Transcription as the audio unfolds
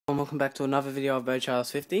welcome back to another video of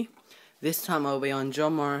BoCharles50. This time I'll be on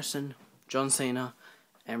John Morrison, John Cena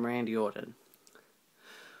and Randy Orton.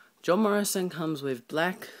 John Morrison comes with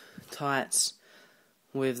black tights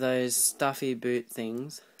with those stuffy boot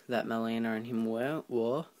things that Melina and him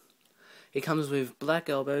wore. He comes with black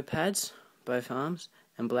elbow pads, both arms,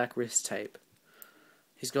 and black wrist tape.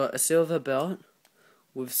 He's got a silver belt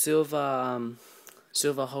with silver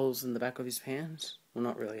holes in the back of his pants. Well,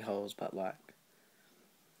 not really holes, but like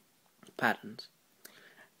patterns.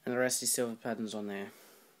 And the rest is silver patterns on there.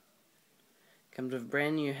 Comes with a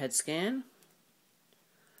brand new head scan.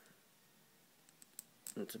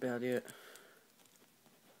 That's about it.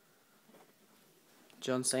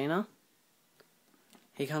 John Cena.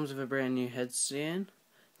 He comes with a brand new head scan.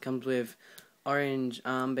 Comes with orange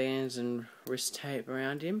armbands and wrist tape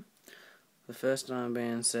around him. The first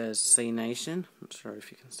armband says C Nation. Not sure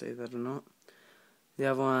if you can see that or not. The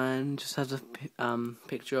other one just has a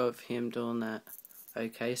picture of him doing that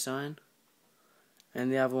OK sign.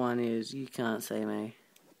 And the other one is You Can't See Me.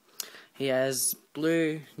 He has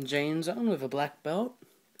blue jeans on with a black belt.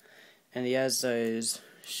 And he has those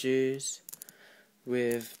shoes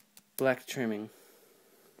with black trimming.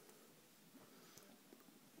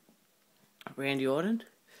 Randy Orton.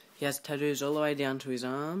 He has tattoos all the way down to his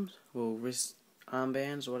arms, or wrist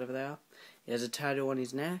armbands, or whatever they are. He has a tattoo on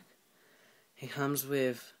his neck. He comes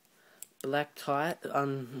with black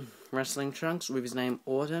wrestling trunks with his name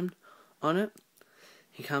Orton on it.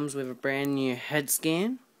 He comes with a brand new head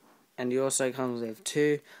scan, and he also comes with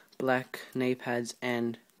 2 black knee pads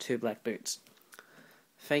and 2 black boots.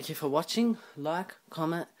 Thank you for watching. Like,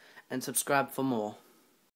 comment, and subscribe for more.